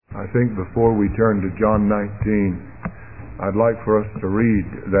I think before we turn to John 19, I'd like for us to read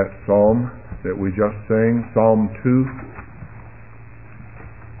that psalm that we just sang, Psalm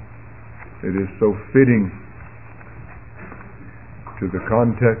 2. It is so fitting to the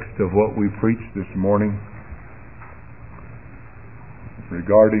context of what we preached this morning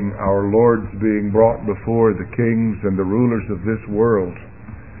regarding our Lord's being brought before the kings and the rulers of this world,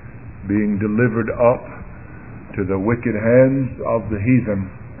 being delivered up to the wicked hands of the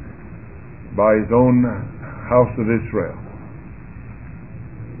heathen by his own house of Israel.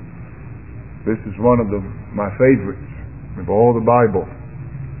 This is one of my favorites of all the Bible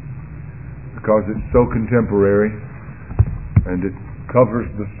because it's so contemporary and it covers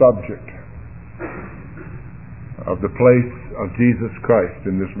the subject of the place of Jesus Christ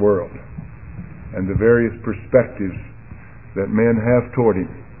in this world and the various perspectives that men have toward him,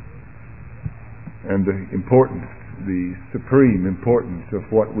 and the supreme importance of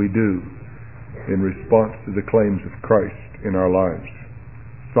what we do in response to the claims of Christ in our lives.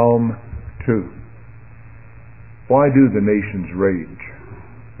 Psalm 2. Why do the nations rage,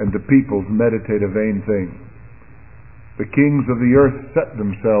 and the peoples meditate a vain thing? The kings of the earth set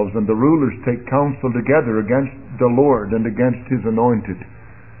themselves, and the rulers take counsel together against the Lord and against his anointed,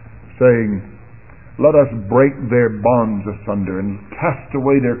 saying, let us break their bonds asunder and cast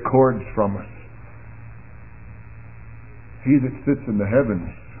away their cords from us. He that sits in the heavens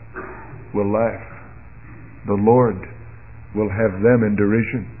will laugh. The Lord will have them in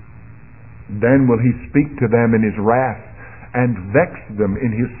derision. Then will he speak to them in his wrath and vex them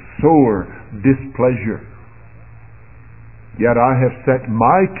in his sore displeasure. Yet I have set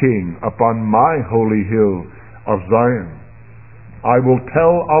my king upon my holy hill of Zion. I will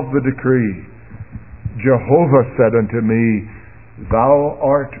tell of the decree. Jehovah said unto me, thou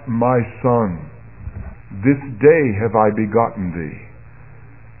art my son. This day have I begotten thee.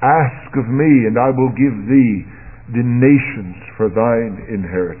 Ask of me, and I will give thee the nations for thine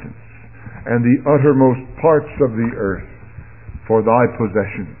inheritance, and the uttermost parts of the earth for thy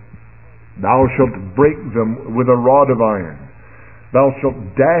possession. Thou shalt break them with a rod of iron. Thou shalt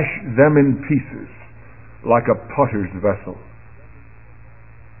dash them in pieces like a potter's vessel.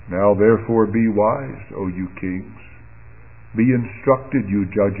 Now therefore be wise, O you kings. Be instructed, you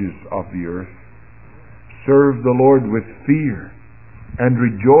judges of the earth. Serve the Lord with fear, and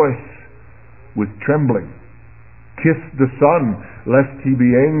rejoice with trembling. Kiss the Son, lest he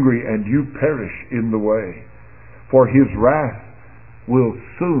be angry and you perish in the way, for his wrath will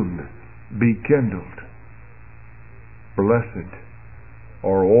soon be kindled. Blessed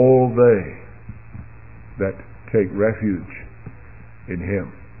are all they that take refuge in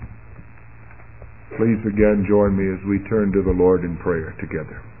him. Please again join me as we turn to the Lord in prayer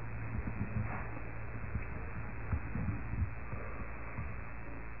together.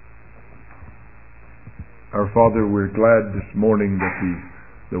 Our Father, we're glad this morning that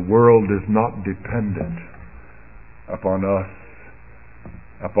the world is not dependent upon us,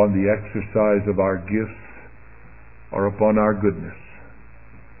 upon the exercise of our gifts, or upon our goodness.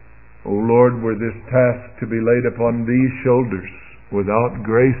 O Lord, were this task to be laid upon these shoulders without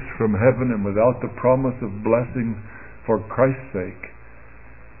grace from heaven and without the promise of blessing for Christ's sake,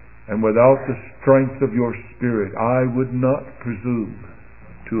 and without the strength of your Spirit, I would not presume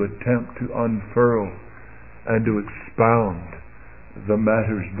to attempt to unfurl and to expound the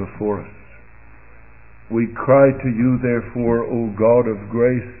matters before us. We cry to you, therefore, O God of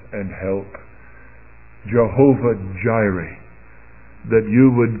grace and help, Jehovah Jireh, that you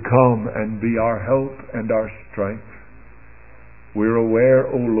would come and be our help and our strength. We're aware,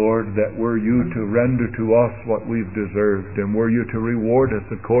 O Lord, that were you to render to us what we've deserved, and were you to reward us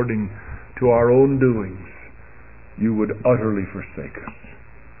according to our own doings, you would utterly forsake us.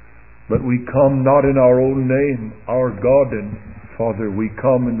 But we come not in our own name, our God and Father. We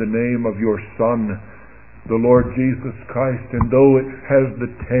come in the name of your Son, the Lord Jesus Christ. And though it has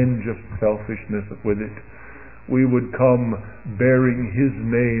the tinge of selfishness with it, we would come bearing his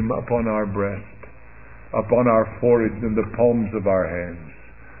name upon our breast, upon our foreheads and the palms of our hands.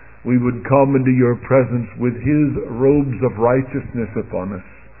 We would come into your presence with his robes of righteousness upon us.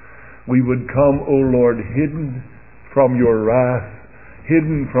 We would come, O Lord, hidden from your wrath,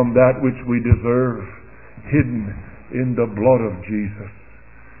 hidden from that which we deserve, hidden in the blood of Jesus.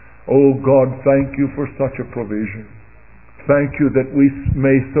 Oh God, thank you for such a provision. Thank you that we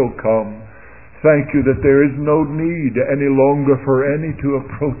may so come. Thank you that there is no need any longer for any to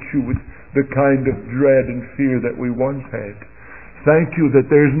approach you with the kind of dread and fear that we once had. Thank you that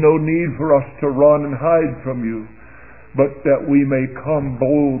there's no need for us to run and hide from you, but that we may come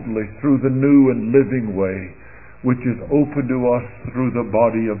boldly through the new and living way which is open to us through the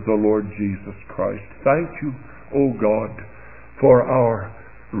body of the Lord Jesus Christ. Thank you, O God, for our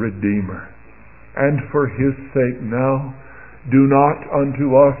Redeemer. And for His sake now, do not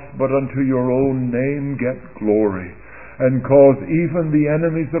unto us, but unto your own name get glory, and cause even the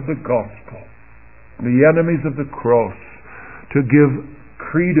enemies of the gospel, the enemies of the cross, to give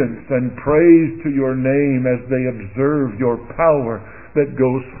credence and praise to your name as they observe your power that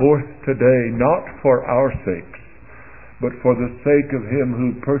goes forth today, not for our sakes, but for the sake of Him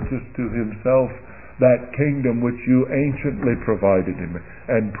who purchased to Himself that kingdom which you anciently provided Him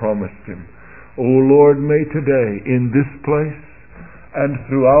and promised Him. O Lord, may today, in this place, and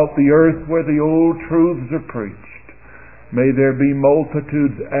throughout the earth where the old truths are preached, may there be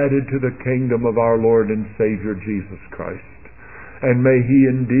multitudes added to the kingdom of our Lord and Savior Jesus Christ. And may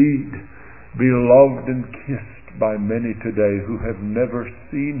He indeed be loved and kissed by many today who have never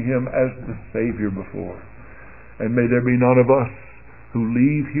seen Him as the Savior before. And may there be none of us who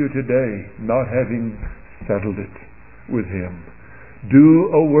leave here today not having settled it with Him. Do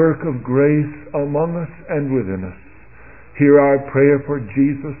a work of grace among us and within us. Hear our prayer for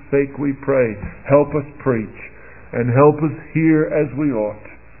Jesus' sake, we pray. Help us preach and help us hear as we ought.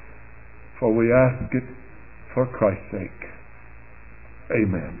 For we ask it for Christ's sake.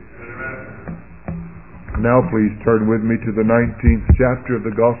 Amen. Now please turn with me to the 19th chapter of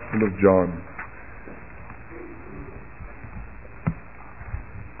the Gospel of John.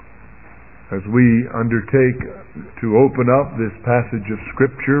 As we undertake to open up this passage of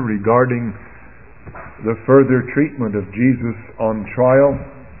Scripture regarding the further treatment of Jesus on trial,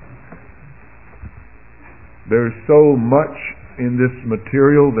 there's so much in this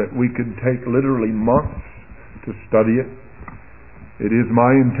material that we could take literally months to study it. It is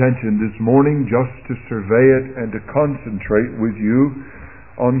my intention this morning just to survey it and to concentrate with you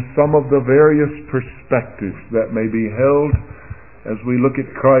on some of the various perspectives that may be held as we look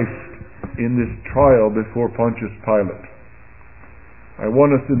at Christ in this trial before Pontius Pilate. I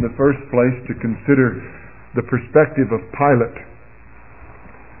want us in the first place to consider the perspective of Pilate,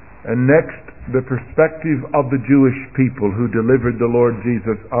 and next the perspective of the Jewish people who delivered the Lord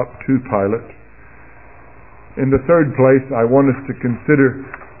Jesus up to Pilate. In the third place, I want us to consider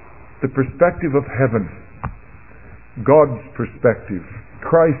the perspective of heaven, God's perspective,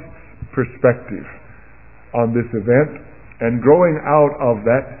 Christ's perspective on this event, and growing out of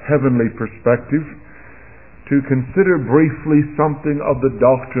that heavenly perspective, to consider briefly something of the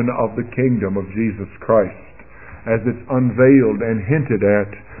doctrine of the kingdom of Jesus Christ as it's unveiled and hinted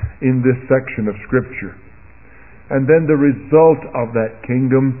at in this section of Scripture. And then the result of that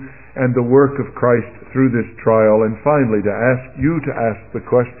kingdom and the work of Christ through this trial, and finally to ask you to ask the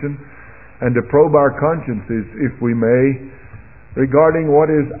question and to probe our consciences, if we may, regarding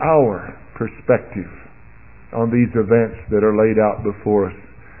what is our perspective on these events that are laid out before us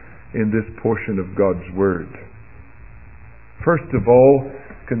in this portion of God's Word. First of all,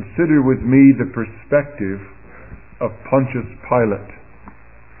 consider with me the perspective of Pontius Pilate.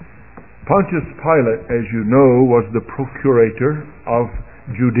 Pontius Pilate, as you know, was the procurator of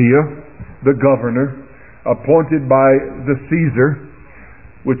Judea, the governor, appointed by the Caesar,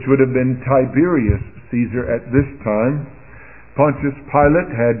 which would have been Tiberius Caesar at this time. Pontius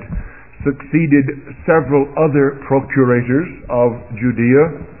Pilate had succeeded several other procurators of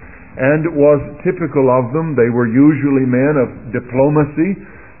Judea, and was typical of them. They were usually men of diplomacy,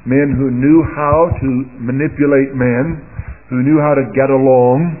 men who knew how to manipulate men, who knew how to get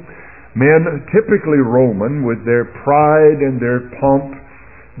along, men typically Roman, with their pride and their pomp,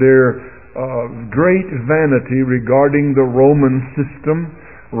 their great vanity regarding the Roman system.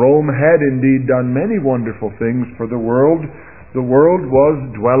 Rome had indeed done many wonderful things for the world. The world was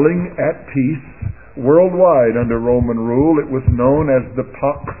dwelling at peace worldwide under Roman rule. It was known as the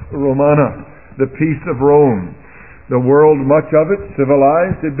Pax Romana, the peace of Rome. The world, much of it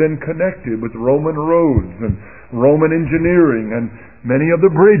civilized, had been connected with Roman roads and Roman engineering, and many of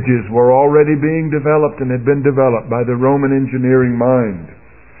the bridges were already being developed and had been developed by the Roman engineering mind.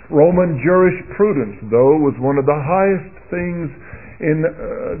 Roman jurisprudence, though, was one of the highest things in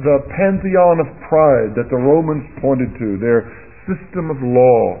the pantheon of pride that the Romans pointed to, their system of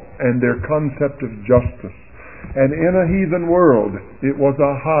law and their concept of justice. And in a heathen world, it was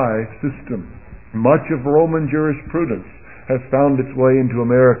a high system. Much of Roman jurisprudence has found its way into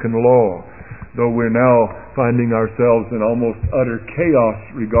American law, though we're now finding ourselves in almost utter chaos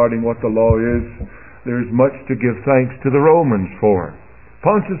regarding what the law is. There's much to give thanks to the Romans for.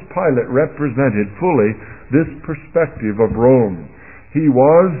 Pontius Pilate represented fully this perspective of Rome. He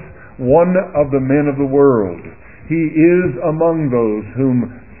was one of the men of the world. He is among those whom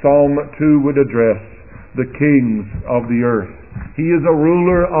Psalm 2 would address, the kings of the earth. He is a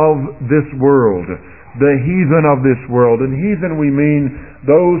ruler of this world, the heathen of this world. And heathen we mean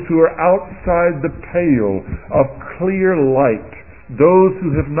those who are outside the pale of clear light, those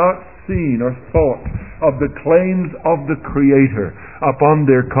who have not seen or thought of the claims of the Creator upon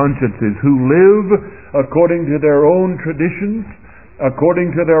their consciences, who live according to their own traditions,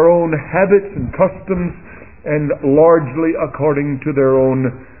 according to their own habits and customs, and largely according to their own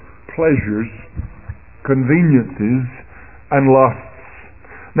pleasures, conveniences, and lusts.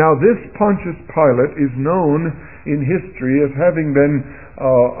 Now, this Pontius Pilate is known in history as having been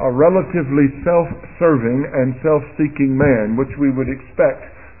a relatively self-serving and self-seeking man, which we would expect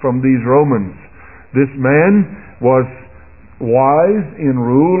from these Romans. This man was wise in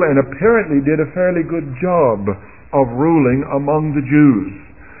rule and apparently did a fairly good job of ruling among the Jews.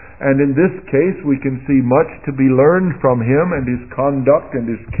 And in this case, we can see much to be learned from him and his conduct and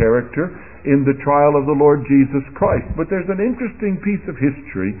his character in the trial of the Lord Jesus Christ. But there's an interesting piece of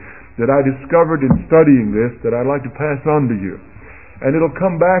history that I discovered in studying this that I'd like to pass on to you. And it'll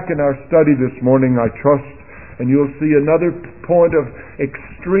come back in our study this morning, I trust, and you'll see another point of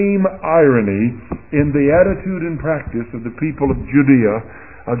extreme irony in the attitude and practice of the people of Judea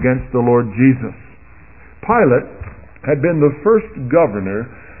against the Lord Jesus. Pilate had been the first governor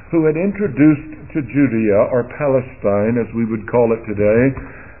who had introduced to Judea, or Palestine as we would call it today,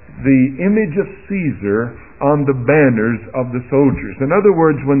 the image of Caesar on the banners of the soldiers. In other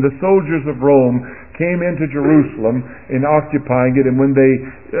words, when the soldiers of Rome came into Jerusalem in occupying it, and when they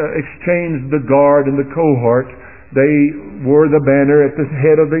exchanged the guard and the cohort, they wore the banner at the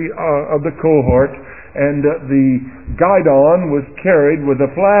head of the cohort, and the guidon was carried with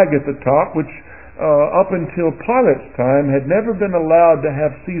a flag at the top, which up until Pilate's time had never been allowed to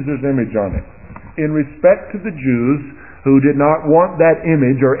have Caesar's image on it. In respect to the Jews, who did not want that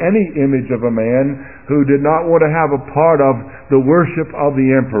image or any image of a man, who did not want to have a part of the worship of the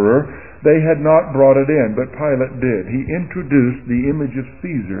emperor, they had not brought it in, but Pilate did. He introduced the image of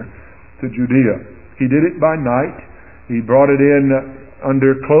Caesar to Judea. He did it by night. He brought it in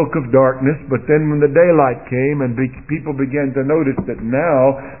under cloak of darkness, but then when the daylight came and people began to notice that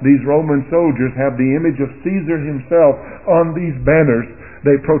now these Roman soldiers have the image of Caesar himself on these banners,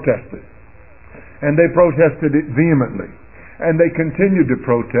 they protested. And they protested it vehemently. And they continued to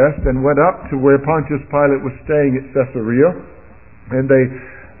protest and went up to where Pontius Pilate was staying at Caesarea, and they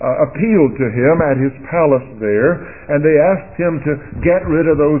appealed to him at his palace there, and they asked him to get rid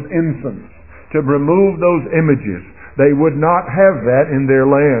of those incense, to remove those images. They would not have that in their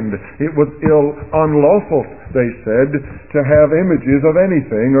land. It was unlawful, they said, to have images of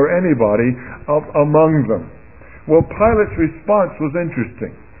anything or anybody among them. Well, Pilate's response was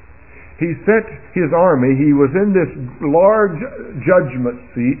interesting. He sent his army. He was in this large judgment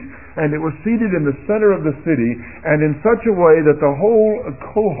seat, and it was seated in the center of the city, and in such a way that the whole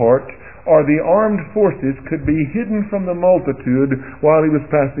cohort or the armed forces could be hidden from the multitude while he was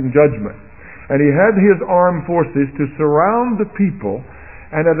passing judgment. And he had his armed forces to surround the people,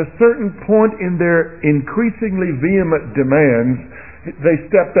 and at a certain point in their increasingly vehement demands, they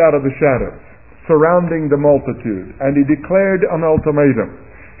stepped out of the shadows, surrounding the multitude, and he declared an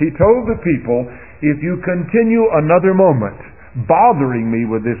ultimatum. He told the people, if you continue another moment bothering me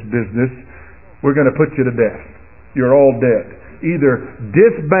with this business, we're going to put you to death. You're all dead. Either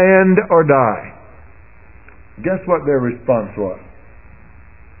disband or die. Guess what their response was?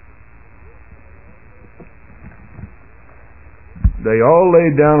 They all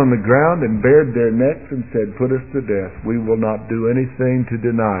laid down on the ground and bared their necks and said, put us to death. We will not do anything to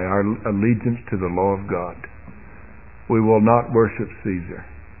deny our allegiance to the law of God. We will not worship Caesar.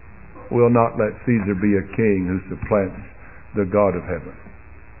 Will not let Caesar be a king who supplants the God of heaven.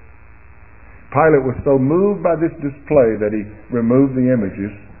 Pilate was so moved by this display that he removed the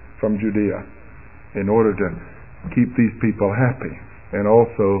images from Judea in order to keep these people happy. And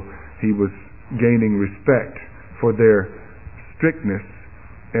also he was gaining respect for their strictness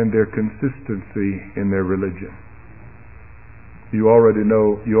and their consistency in their religion. You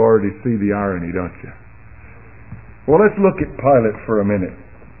already see the irony, don't you? Well, let's look at Pilate for a minute.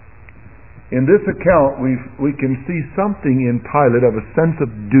 In this account, we can see something in Pilate of a sense of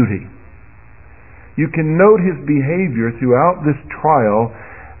duty. You can note his behavior throughout this trial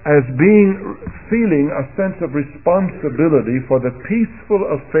as feeling a sense of responsibility for the peaceful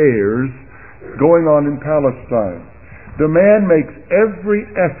affairs going on in Palestine. The man makes every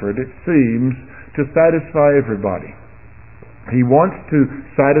effort, it seems, to satisfy everybody. He wants to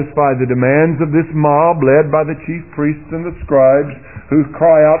satisfy the demands of this mob led by the chief priests and the scribes who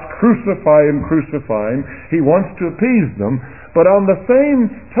cry out, crucify him, crucify him. He wants to appease them, But on the same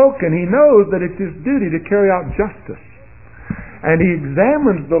token, he knows that it's his duty to carry out justice. And he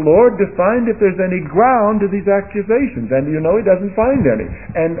examines the Lord to find if there's any ground to these accusations. And he doesn't find any.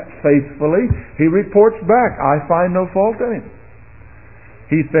 And faithfully, he reports back, I find no fault in him.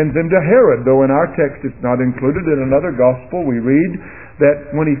 He sends him to Herod, though in our text it's not included. In another gospel we read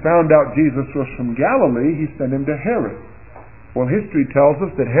that when he found out Jesus was from Galilee, he sent him to Herod. Well, history tells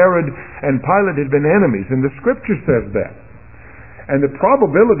us that Herod and Pilate had been enemies, and the Scripture says that. And the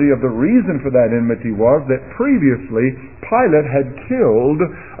probability of the reason for that enmity was that previously Pilate had killed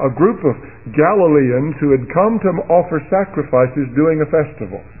a group of Galileans who had come to offer sacrifices during a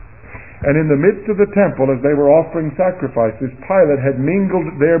festival. And in the midst of the temple, as they were offering sacrifices, Pilate had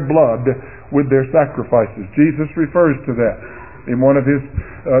mingled their blood with their sacrifices. Jesus refers to that in one of his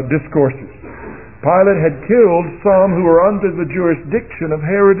discourses. Pilate had killed some who were under the jurisdiction of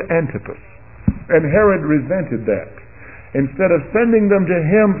Herod Antipas. And Herod resented that. Instead of sending them to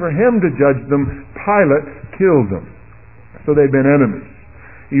him for him to judge them, Pilate killed them. So they'd been enemies.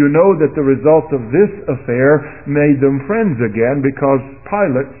 You know that the result of this affair made them friends again, because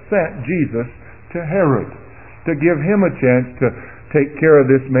Pilate sent Jesus to Herod to give him a chance to take care of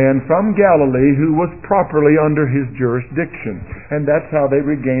this man from Galilee who was properly under his jurisdiction. And that's how they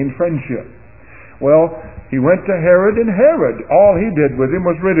regained friendship. Well, he went to Herod, and Herod, all he did with him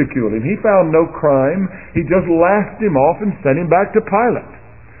was ridicule him. He found no crime. He just laughed him off and sent him back to Pilate.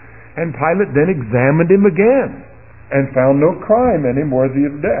 And Pilate then examined him again and found no crime in him worthy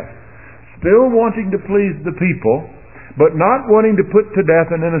of death. Still wanting to please the people, but not wanting to put to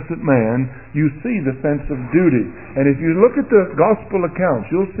death an innocent man, you see the sense of duty. And if you look at the gospel accounts,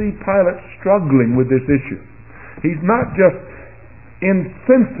 you'll see Pilate struggling with this issue. He's not just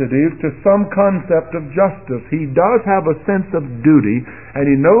insensitive to some concept of justice. He does have a sense of duty, and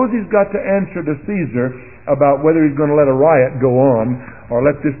he knows he's got to answer to Caesar about whether he's going to let a riot go on or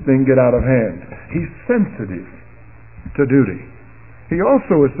let this thing get out of hand. He's sensitive to duty. He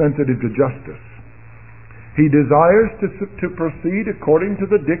also is sensitive to justice. He desires to proceed according to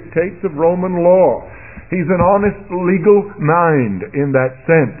the dictates of Roman law. He's an honest legal mind in that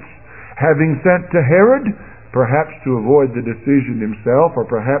sense. Having sent to Herod, perhaps to avoid the decision himself, or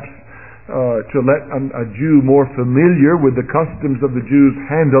perhaps to let a Jew more familiar with the customs of the Jews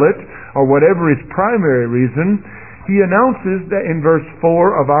handle it, or whatever his primary reason, he announces that in verse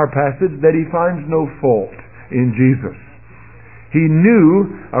 4 of our passage that he finds no fault in Jesus. He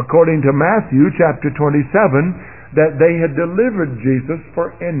knew, according to Matthew chapter 27, that they had delivered Jesus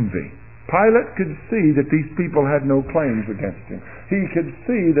for envy. Pilate could see that these people had no claims against him. He could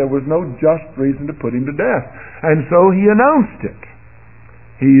see there was no just reason to put him to death. And so he announced it.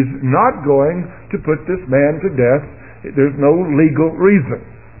 He's not going to put this man to death. There's no legal reason.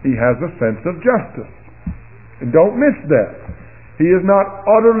 He has a sense of justice. And don't miss that. He is not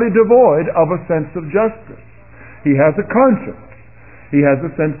utterly devoid of a sense of justice. He has a conscience. He has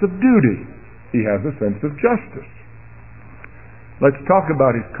a sense of duty. He has a sense of justice. Let's talk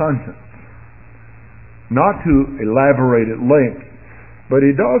about his conscience. Not to elaborate at length, but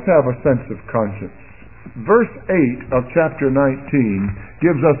he does have a sense of conscience. Verse 8 of chapter 19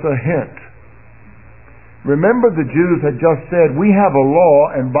 gives us a hint. Remember, the Jews had just said, we have a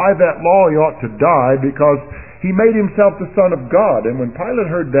law, and by that law he ought to die because he made himself the Son of God. And when Pilate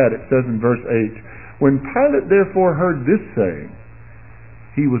heard that, it says in verse 8, when Pilate therefore heard this saying,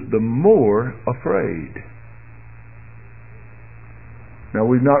 he was the more afraid. Now,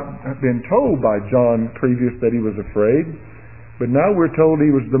 we've not been told by John previous that he was afraid, but now we're told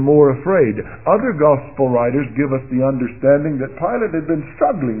he was the more afraid. Other gospel writers give us the understanding that Pilate had been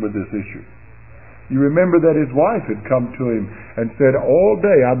struggling with this issue. You remember that his wife had come to him and said, all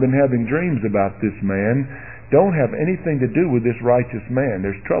day I've been having dreams about this man. Don't have anything to do with this righteous man.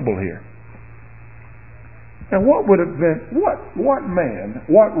 There's trouble here. And what would have been, what man,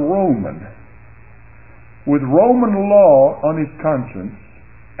 what Roman, with Roman law on his conscience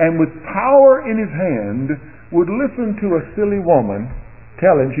and with power in his hand, would listen to a silly woman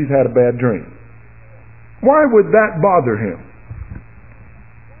tell him she's had a bad dream? Why would that bother him?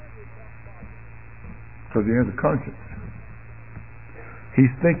 Because he has a conscience.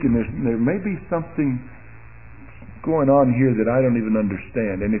 He's thinking there may be something going on here that I don't even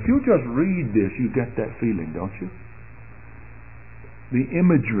understand. And if you just read this, you get that feeling, don't you? The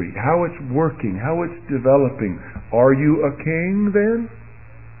imagery, how it's working, how it's developing. Are you a king then?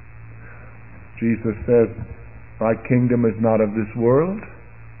 Jesus says, my kingdom is not of this world.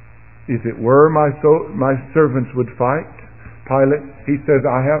 If it were, my servants would fight. Pilate, he says,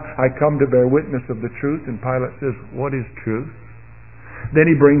 I come to bear witness of the truth. And Pilate says, what is truth? Then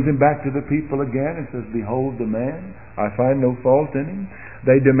he brings him back to the people again and says, behold the man, I find no fault in him.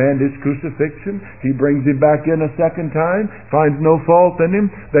 They demand his crucifixion. He brings him back in a second time, finds no fault in him.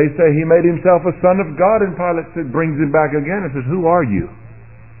 They say he made himself a son of God, and Pilate brings him back again and says, who are you?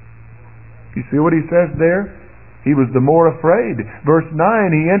 You see what he says there? He was the more afraid. Verse 9,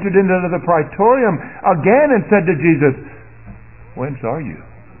 he entered into the praetorium again and said to Jesus, whence are you?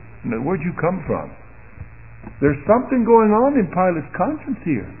 Where'd you come from? There's something going on in Pilate's conscience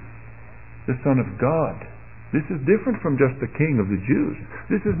here. The Son of God. This is different from just the King of the Jews.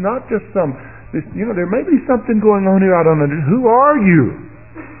 This is not just there may be something going on here I don't understand. Who are you?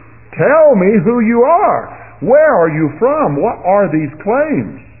 Tell me who you are. Where are you from? What are these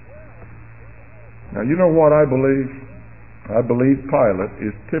claims? Now, you know what I believe? I believe Pilate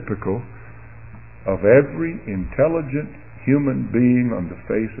is typical of every intelligent human being on the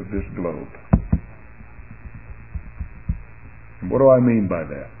face of this globe. And what do I mean by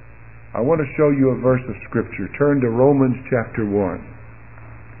that? I want to show you a verse of Scripture. Turn to Romans chapter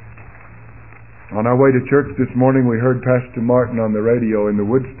 1. On our way to church this morning, we heard Pastor Martin on the radio in the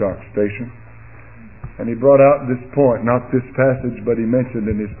Woodstock station. And he brought out this point, not this passage, but he mentioned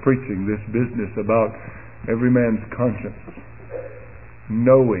in his preaching this business about every man's conscience.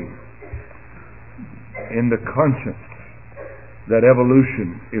 Knowing in the conscience that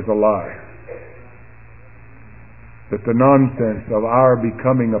evolution is a lie. That the nonsense of our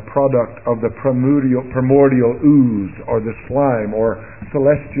becoming a product of the primordial ooze or the slime or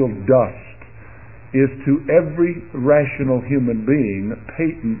celestial dust is to every rational human being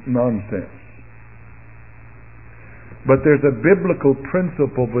patent nonsense. But there's a biblical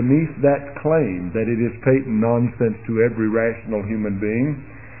principle beneath that claim that it is patent nonsense to every rational human being.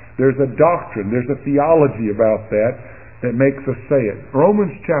 There's a doctrine, there's a theology about that makes us say it.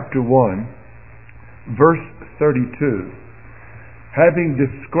 Romans chapter 1, verse 32. Having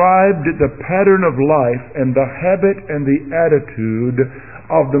described the pattern of life and the habit and the attitude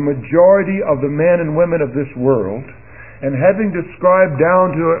of the majority of the men and women of this world, and having described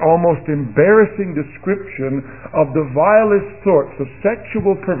down to an almost embarrassing description of the vilest sorts of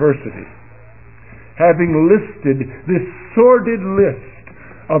sexual perversity, having listed this sordid list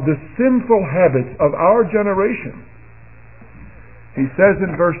of the sinful habits of our generation, he says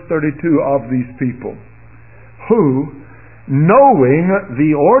in verse 32 of these people, who, knowing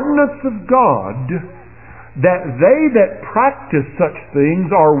the ordinance of God, that they that practice such things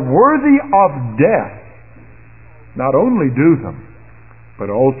are worthy of death, not only do them,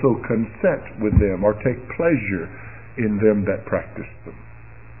 but also consent with them or take pleasure in them that practice them.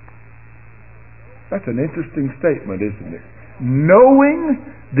 That's an interesting statement, isn't it? Knowing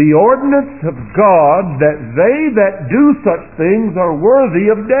the ordinance of God that they that do such things are worthy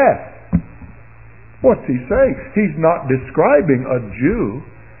of death. What's he saying? He's not describing a Jew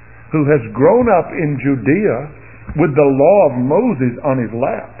who has grown up in Judea with the law of Moses on his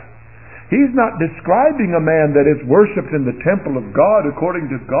lap. He's not describing a man that is worshipped in the temple of God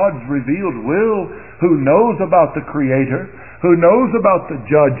according to God's revealed will, who knows about the Creator, who knows about the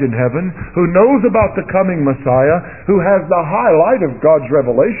Judge in heaven, who knows about the coming Messiah, who has the highlight of God's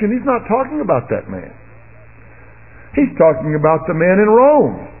revelation. He's not talking about that man. He's talking about the man in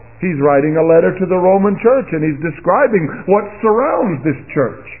Rome. He's writing a letter to the Roman church, and he's describing what surrounds this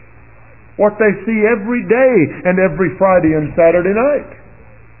church, what they see every day and every Friday and Saturday night.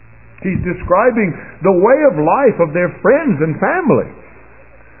 He's describing the way of life of their friends and family,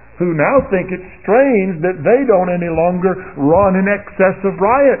 who now think it's strange that they don't any longer run an excessive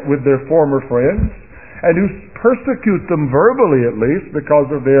riot with their former friends, and who persecute them verbally at least because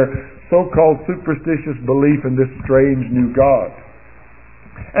of their so-called superstitious belief in this strange new God.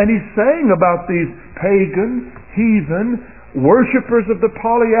 And he's saying about these pagan, heathen, worshippers of the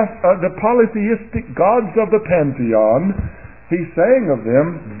polytheistic gods of the pantheon, he's saying of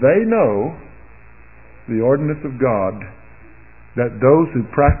them, they know the ordinance of God, that those who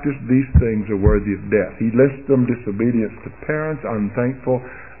practice these things are worthy of death. He lists them: disobedience to parents, unthankful,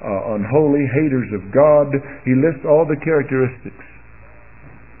 unholy, haters of God. He lists all the characteristics.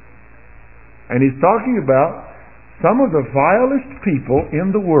 And he's talking about some of the vilest people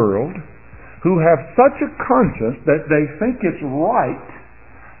in the world who have such a conscience that they think it's right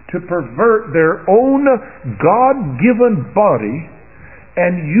to pervert their own God-given body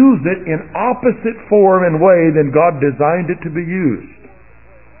and use it in opposite form and way than God designed it to be used.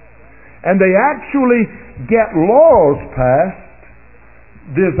 And they actually get laws passed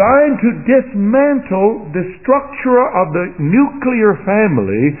designed to dismantle the structure of the nuclear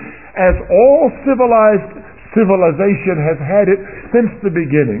family as all civilization has had it since the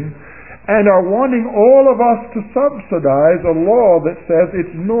beginning, and are wanting all of us to subsidize a law that says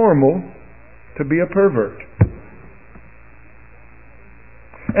it's normal to be a pervert.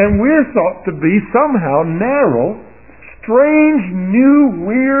 And we're thought to be somehow narrow, strange, new,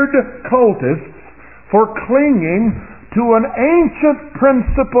 weird cultists for clinging to an ancient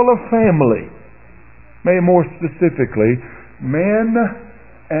principle of family. Maybe more specifically, men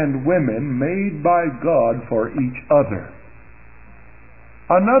and women made by God for each other.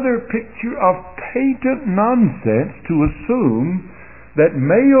 Another picture of patent nonsense to assume that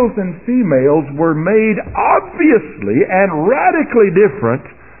males and females were made obviously and radically different,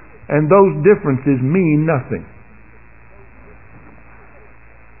 and those differences mean nothing.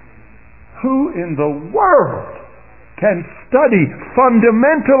 Who in the world can study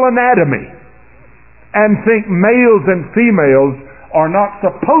fundamental anatomy and think males and females are not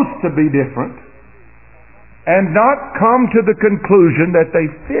supposed to be different and not come to the conclusion that they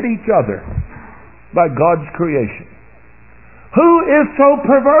fit each other by God's creation? Who is so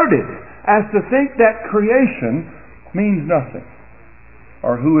perverted as to think that creation means nothing?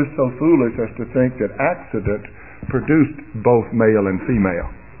 Or who is so foolish as to think that accident produced both male and female?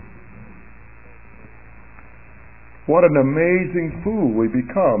 What an amazing fool we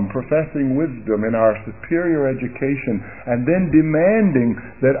become, professing wisdom in our superior education and then demanding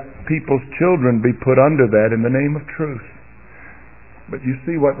that people's children be put under that in the name of truth. But you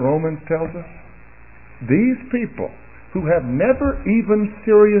see what Romans tells us? These people who have never even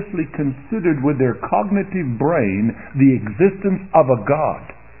seriously considered with their cognitive brain the existence of a God.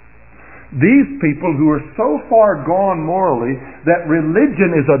 These people who are so far gone morally that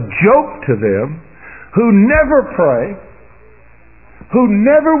religion is a joke to them, who never pray, who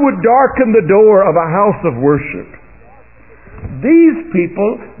never would darken the door of a house of worship. These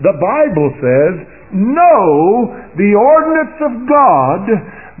people, the Bible says, know the ordinance of God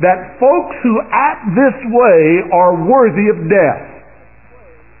that folks who act this way are worthy of death.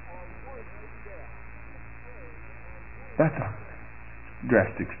 That's a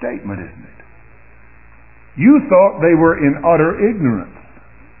drastic statement, isn't it? You thought they were in utter ignorance.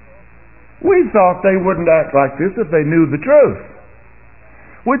 We thought they wouldn't act like this if they knew the truth.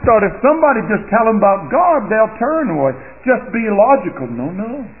 We thought if somebody just tell them about God, they'll turn away. Just be logical.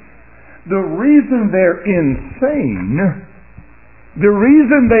 No. The reason they're insane, the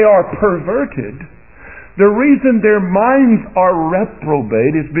reason they are perverted, the reason their minds are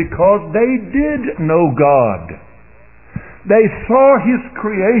reprobate is because they did know God. They saw His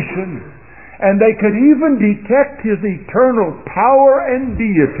creation, and they could even detect His eternal power and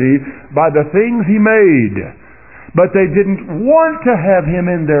deity by the things He made. But they didn't want to have Him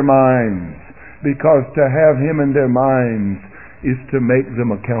in their minds, because to have Him in their minds is to make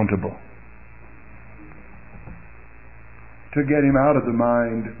them accountable. To get Him out of the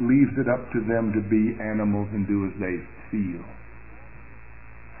mind leaves it up to them to be animals and do as they feel.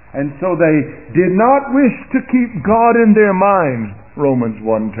 And so they did not wish to keep God in their minds, Romans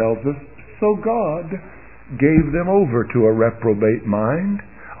 1 tells us. So God gave them over to a reprobate mind,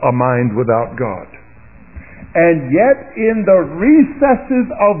 a mind without God. And yet in the recesses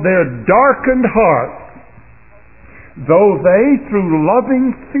of their darkened hearts, though they through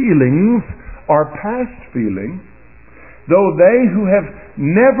loving feelings are past feeling, though they who have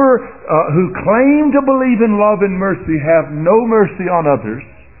never, who claim to believe in love and mercy have no mercy on others,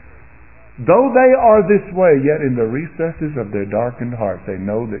 though they are this way, yet in the recesses of their darkened hearts they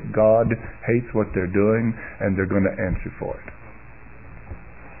know that God hates what they're doing and they're going to answer for it.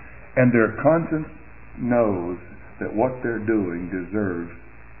 And their conscience knows that what they're doing deserves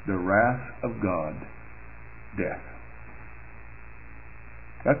the wrath of God, death.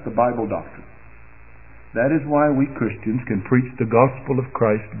 That's the Bible doctrine. That is why we Christians can preach the gospel of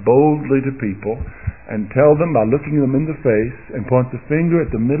Christ boldly to people and tell them by looking them in the face and point the finger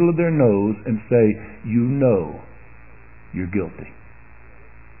at the middle of their nose and say, you know you're guilty.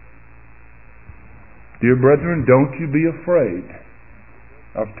 Dear brethren, don't you be afraid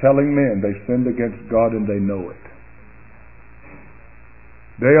of telling men they sinned against God and they know it.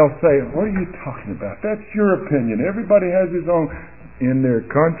 They'll say, what are you talking about? That's your opinion. Everybody has his own. In their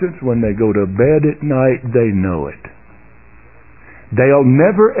conscience, when they go to bed at night, they know it. They'll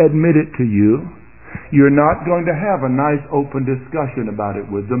never admit it to you. You're not going to have a nice open discussion about it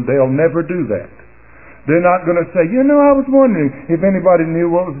with them. They'll never do that. They're not going to say, I was wondering if anybody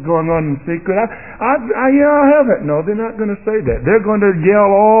knew what was going on in secret. I have it. No, they're not going to say that. They're going to yell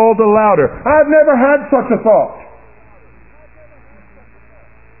all the louder, I've never had such a thought.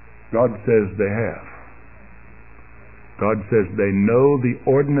 God says they have. God says they know the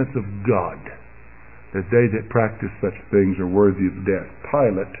ordinance of God, that they that practice such things are worthy of death.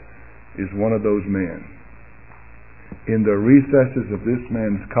 Pilate is one of those men. In the recesses of this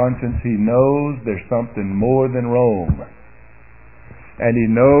man's conscience, he knows there's something more than Rome. And he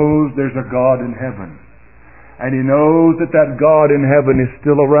knows there's a God in heaven. And he knows that that God in heaven is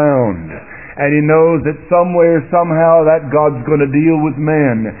still around. And he knows that somewhere, somehow, that God's going to deal with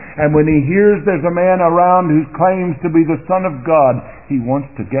men. And when he hears there's a man around who claims to be the Son of God, he wants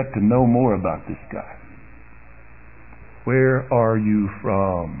to get to know more about this guy. Where are you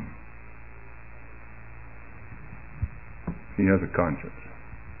from? He has a conscience.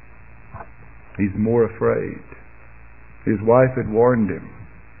 He's more afraid. His wife had warned him.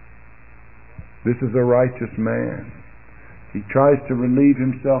 This is a righteous man. He tries to relieve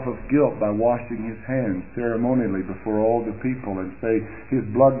himself of guilt by washing his hands ceremonially before all the people and say, his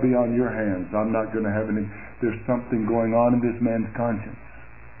blood be on your hands. I'm not going to have any. There's something going on in this man's conscience.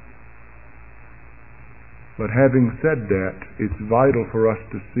 But having said that, it's vital for us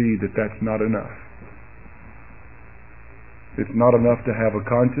to see that that's not enough. It's not enough to have a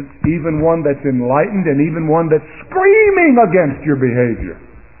conscience, even one that's enlightened and even one that's screaming against your behavior.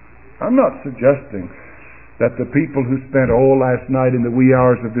 I'm not suggesting that the people who spent all last night in the wee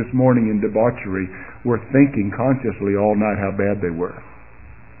hours of this morning in debauchery were thinking consciously all night how bad they were.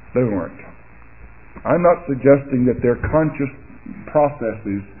 They weren't. I'm not suggesting that their conscious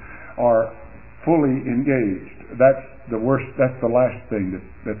processes are fully engaged. That's the worst, that's the last thing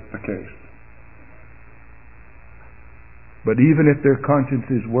that's the case. But even if their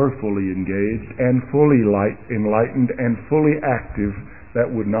consciences were fully engaged and fully enlightened and fully active, that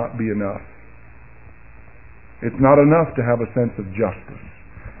would not be enough. It's not enough to have a sense of justice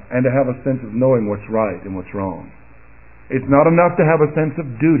and to have a sense of knowing what's right and what's wrong. It's not enough to have a sense of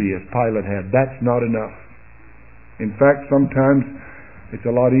duty as Pilate had. That's not enough. In fact, sometimes it's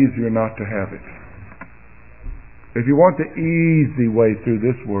a lot easier not to have it. If you want the easy way through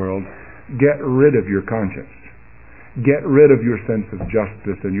this world, get rid of your conscience. Get rid of your sense of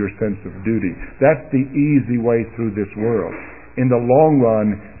justice and your sense of duty. That's the easy way through this world. In the long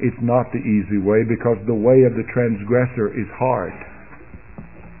run, it's not the easy way because the way of the transgressor is hard.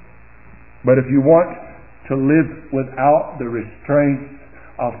 But if you want to live without the restraints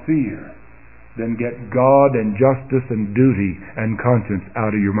of fear, then get God and justice and duty and conscience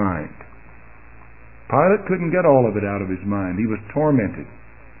out of your mind. Pilate couldn't get all of it out of his mind. He was tormented.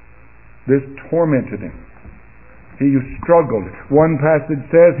 This tormented him. He struggled. One passage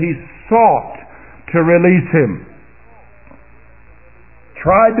says he sought to release him.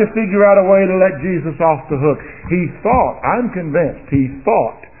 Tried to figure out a way to let Jesus off the hook. He thought, I'm convinced, he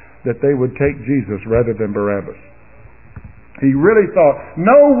thought that they would take Jesus rather than Barabbas. He really thought,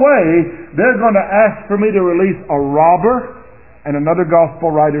 no way they're going to ask for me to release a robber. And another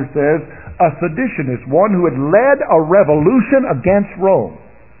gospel writer says, a seditionist, one who had led a revolution against Rome.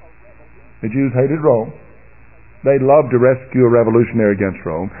 The Jews hated Rome. They loved to rescue a revolutionary against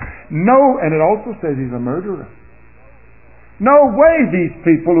Rome. No, and it also says he's a murderer. No way these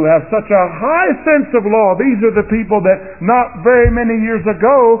people who have such a high sense of law, these are the people that not very many years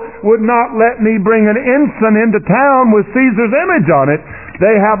ago would not let me bring an ensign into town with Caesar's image on it.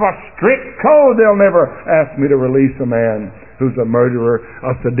 They have a strict code. They'll never ask me to release a man who's a murderer,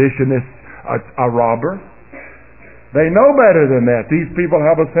 a seditionist, a robber. They know better than that. These people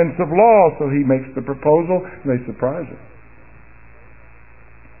have a sense of law, so he makes the proposal and they surprise him.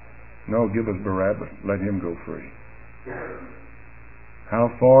 No, give us Barabbas. Let him go free. How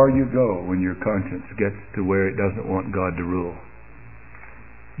far you go when your conscience gets to where it doesn't want God to rule.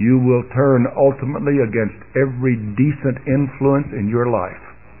 You will turn ultimately against every decent influence in your life.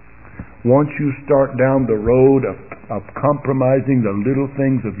 Once you start down the road of compromising the little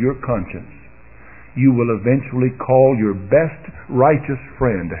things of your conscience, you will eventually call your best righteous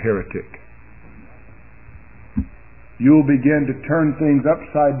friend a heretic. You'll begin to turn things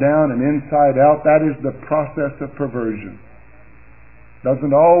upside down and inside out. That is the process of perversion.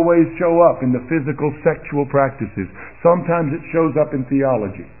 Doesn't always show up in the physical sexual practices. Sometimes it shows up in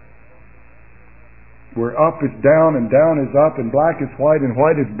theology. Where up is down and down is up and black is white and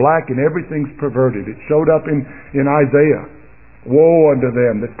white is black and everything's perverted. It showed up in Isaiah. Woe unto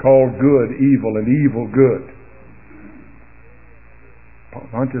them that call good evil and evil good.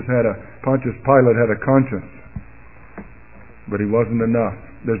 Pontius Pilate had a conscience. But he wasn't enough.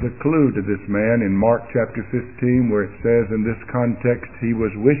 There's a clue to this man in Mark chapter 15 where it says in this context he was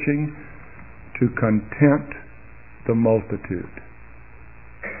wishing to content the multitude.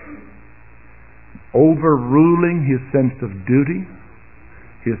 Overruling his sense of duty,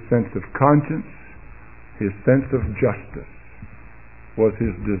 his sense of conscience, his sense of justice was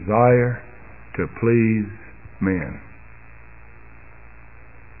his desire to please men.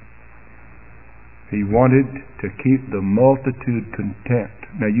 He wanted to keep the multitude content.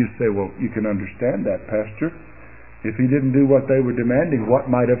 Now you say, well, you can understand that, Pastor. If he didn't do what they were demanding, what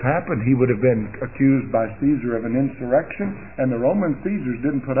might have happened? He would have been accused by Caesar of an insurrection, and the Roman Caesars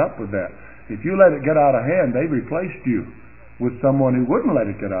didn't put up with that. If you let it get out of hand, they replaced you with someone who wouldn't let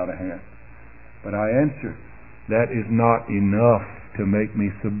it get out of hand. But I answer, that is not enough to make me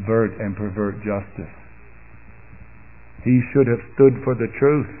subvert and pervert justice. He should have stood for the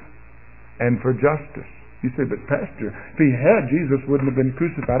truth and for justice. You say, but Pastor, if he had, Jesus wouldn't have been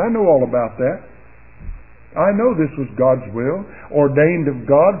crucified. I know all about that. I know this was God's will, ordained of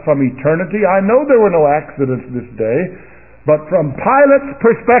God from eternity. I know there were no accidents this day. But from Pilate's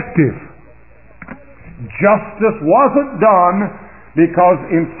perspective, justice wasn't done because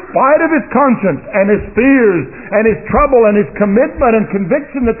in spite of his conscience and his fears and his trouble and his commitment and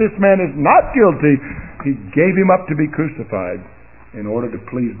conviction that this man is not guilty, he gave him up to be crucified in order to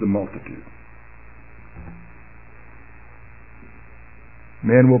please the multitude.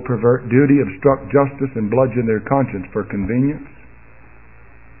 Men will pervert duty, obstruct justice, and bludgeon their conscience for convenience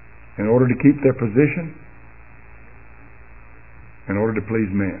in order to keep their position, in order to please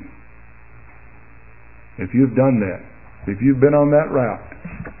men. If you've done that, if you've been on that route,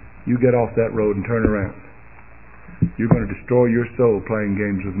 you get off that road and turn around. You're going to destroy your soul playing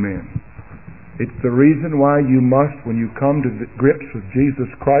games with men. It's the reason why you must, when you come to grips with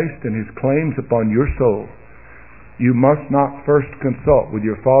Jesus Christ and His claims upon your soul, you must not first consult with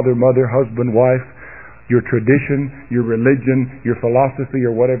your father, mother, husband, wife, your tradition, your religion, your philosophy,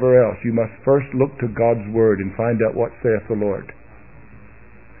 or whatever else. You must first look to God's Word and find out what saith the Lord.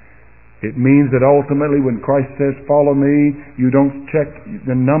 It means that ultimately when Christ says, follow me, you don't check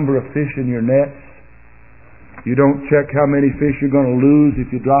the number of fish in your nets. You don't check how many fish you're going to lose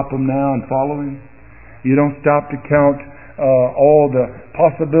if you drop them now and follow Him. You don't stop to count all the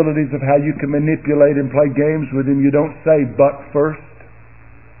possibilities of how you can manipulate and play games with Him. You don't say, but first,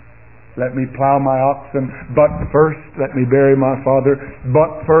 let me plow my oxen. But first, let me bury my father.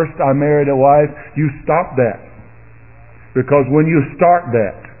 But first, I married a wife. You stop that. Because when you start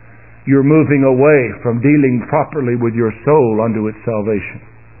that, you're moving away from dealing properly with your soul unto its salvation.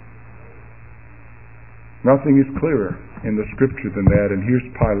 Nothing is clearer in the Scripture than that. And here's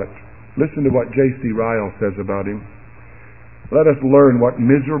Pilate. Listen to what J.C. Ryle says about him. Let us learn what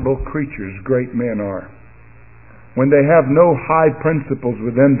miserable creatures great men are. When they have no high principles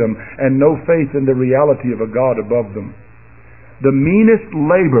within them and no faith in the reality of a God above them. The meanest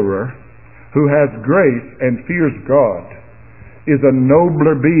laborer who has grace and fears God is a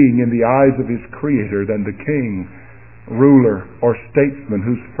nobler being in the eyes of his Creator than the king, ruler, or statesman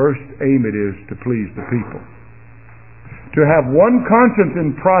whose first aim it is to please the people. To have one conscience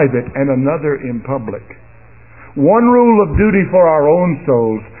in private and another in public. One rule of duty for our own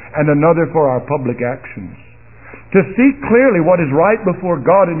souls and another for our public actions. To see clearly what is right before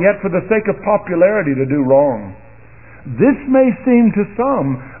God and yet for the sake of popularity to do wrong. This may seem to some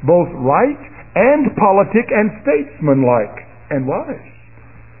both right and politic and statesmanlike and wise.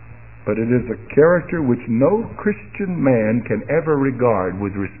 But it is a character which no Christian man can ever regard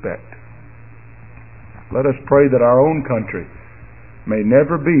with respect. Let us pray that our own country may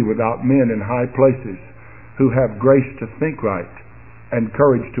never be without men in high places who have grace to think right and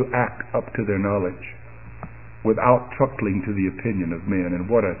courage to act up to their knowledge without truckling to the opinion of men. And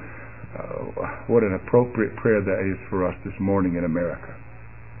what an appropriate prayer that is for us this morning in America.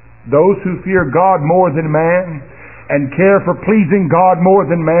 Those who fear God more than man and care for pleasing God more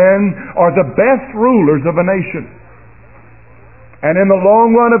than man are the best rulers of a nation. And in the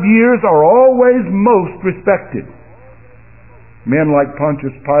long run of years are always most respected. Men like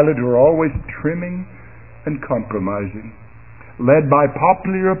Pontius Pilate who are always trimming and compromising, led by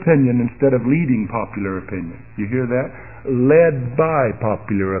popular opinion instead of leading popular opinion. You hear that? Led by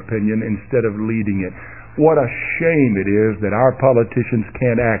popular opinion instead of leading it. What a shame it is that our politicians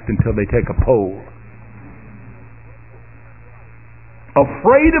can't act until they take a poll.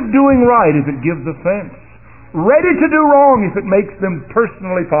 Afraid of doing right if it gives offense. Ready to do wrong if it makes them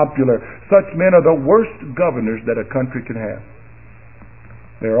personally popular. Such men are the worst governors that a country can have.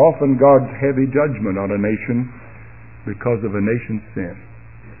 They're often God's heavy judgment on a nation because of a nation's sin.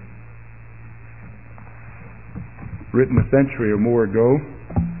 Written a century or more ago,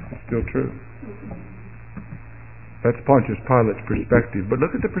 it's still true. That's Pontius Pilate's perspective. But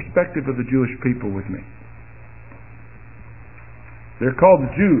look at the perspective of the Jewish people with me. They're called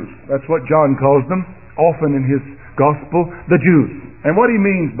the Jews. That's what John calls them, often in his gospel, the Jews. And what he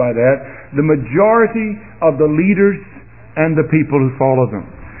means by that, the majority of the leaders and the people who follow them.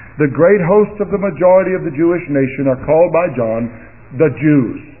 The great host of the majority of the Jewish nation are called by John the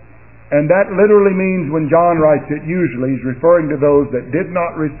Jews. And that literally means, when John writes it, usually he's referring to those that did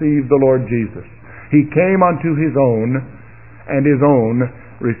not receive the Lord Jesus. He came unto his own, and his own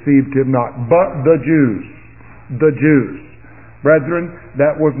received him not. But the Jews. The Jews. Brethren,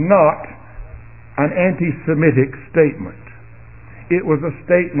 that was not an anti-Semitic statement. It was a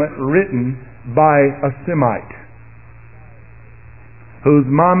statement written by a Semite, whose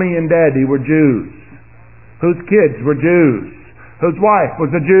mommy and daddy were Jews, whose kids were Jews, whose wife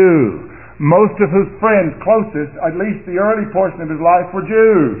was a Jew, most of whose friends closest, at least the early portion of his life, were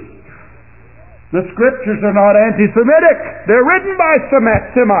Jews. The Scriptures are not anti-Semitic. They're written by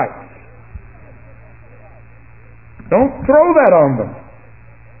Semites. Don't throw that on them.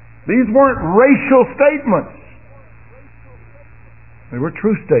 These weren't racial statements. They were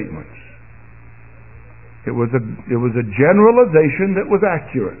true statements. It was a generalization that was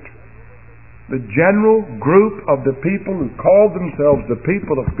accurate. The general group of the people who called themselves the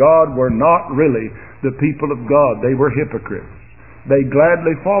people of God were not really the people of God. They were hypocrites. They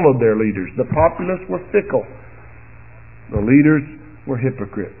gladly followed their leaders. The populace were fickle. The leaders were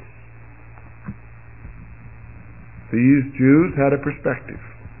hypocrites. These Jews had a perspective.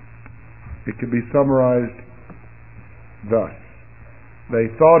 It could be summarized thus. They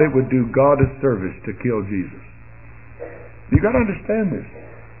thought it would do God a service to kill Jesus. You've got to understand this.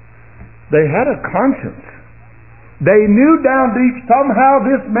 They had a conscience. They knew down deep somehow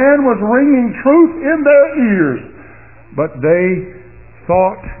this man was ringing truth in their ears. But they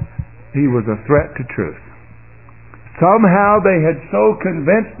thought he was a threat to truth. Somehow they had so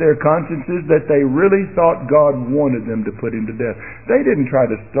convinced their consciences that they really thought God wanted them to put him to death. They didn't try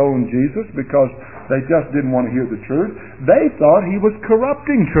to stone Jesus because they just didn't want to hear the truth. They thought he was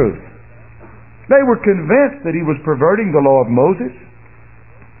corrupting truth. They were convinced that he was perverting the law of Moses,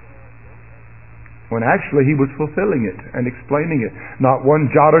 when actually he was fulfilling it and explaining it. Not one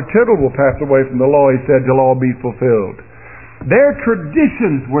jot or tittle will pass away from the law, he said, till all be fulfilled. Their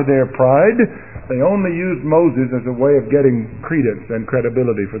traditions were their pride. They only used Moses as a way of getting credence and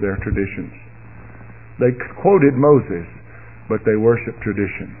credibility for their traditions. They quoted Moses, but they worshiped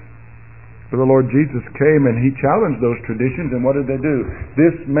tradition. But the Lord Jesus came and he challenged those traditions, and what did they do?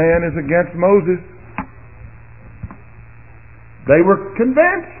 This man is against Moses. They were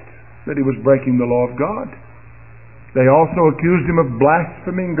convinced that he was breaking the law of God. They also accused him of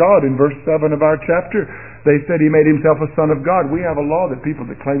blaspheming God in verse 7 of our chapter. They said he made himself a son of God. We have a law that people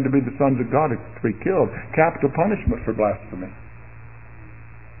that claim to be the sons of God are to be killed. Capital punishment for blasphemy.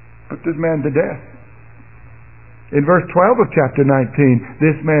 Put this man to death. In verse 12 of chapter 19,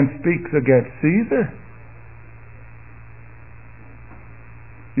 this man speaks against Caesar.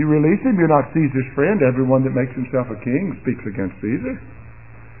 You release him, you're not Caesar's friend. Everyone that makes himself a king speaks against Caesar.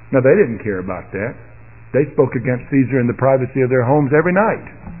 Now, they didn't care about that. They spoke against Caesar in the privacy of their homes every night.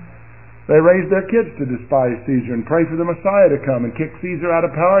 They raised their kids to despise Caesar and pray for the Messiah to come and kick Caesar out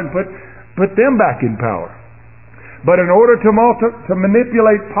of power and put them back in power. But in order to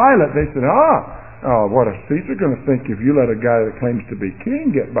manipulate Pilate, they said, what is Caesar going to think if you let a guy that claims to be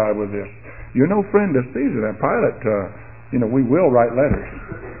king get by with this? You're no friend of Caesar. Now, Pilate, we will write letters.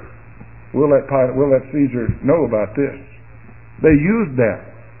 We'll let Caesar know about this. They used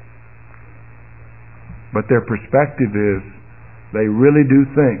that. But their perspective is, they really do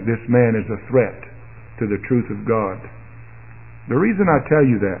think this man is a threat to the truth of God. The reason I tell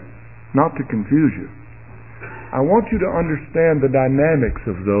you that, not to confuse you, I want you to understand the dynamics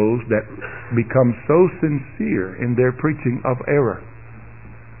of those that become so sincere in their preaching of error.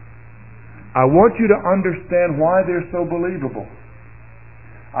 I want you to understand why they're so believable.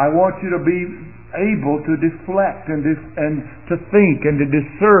 I want you to be able to deflect and to think and to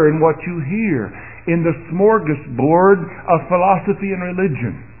discern what you hear in the smorgasbord of philosophy and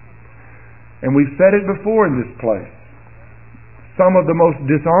religion. And we've said it before in this place. Some of the most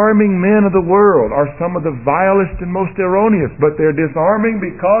disarming men of the world are some of the vilest and most erroneous, but they're disarming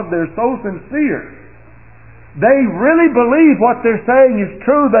because they're so sincere. They really believe what they're saying is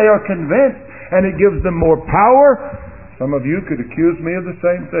true. They are convinced, and it gives them more power. Some of you could accuse me of the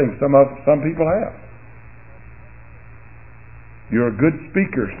same thing. Some people have. You're a good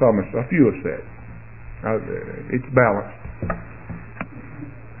speaker, a few have said. It's balanced.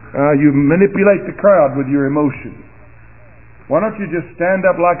 You manipulate the crowd with your emotions. Why don't you just stand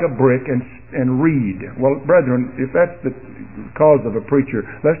up like a brick and read? Well, brethren, if that's the cause of a preacher,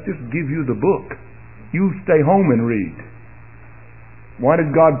 let's just give you the book. You stay home and read. Why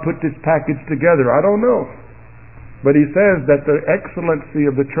did God put this package together? I don't know. But he says that the excellency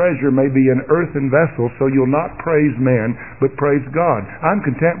of the treasure may be in earthen vessels, so you'll not praise man, but praise God. I'm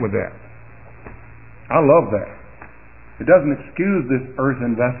content with that. I love that. It doesn't excuse this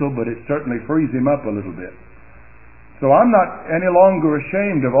earthen vessel, but it certainly frees him up a little bit. So I'm not any longer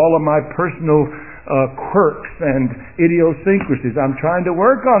ashamed of all of my personal quirks and idiosyncrasies. I'm trying to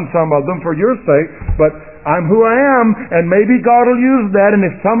work on some of them for your sake, but I'm who I am, and maybe God will use that, and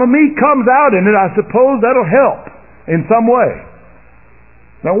if some of me comes out in it, I suppose that'll help in some way.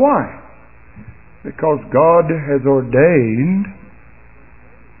 Now why? Because God has ordained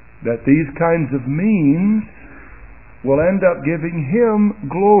that these kinds of means will end up giving Him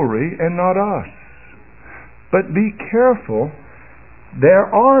glory and not us. But be careful. There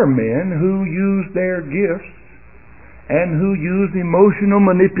are men who use their gifts and who use emotional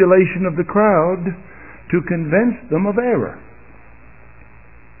manipulation of the crowd to convince them of error.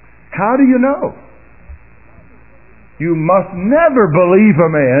 How do you know? You must never believe a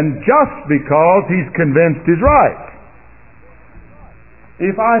man just because he's convinced he's right.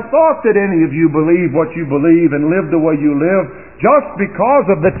 If I thought that any of you believe what you believe and live the way you live just because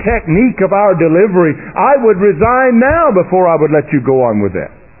of the technique of our delivery, I would resign now before I would let you go on with that.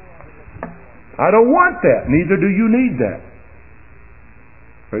 I don't want that. Neither do you need that.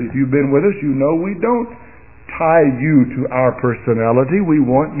 But if you've been with us, you know we don't tie you to our personality. We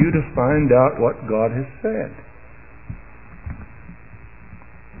want you to find out what God has said.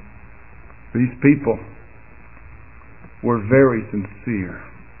 These people were very sincere.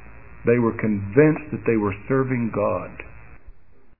 They were convinced that they were serving God.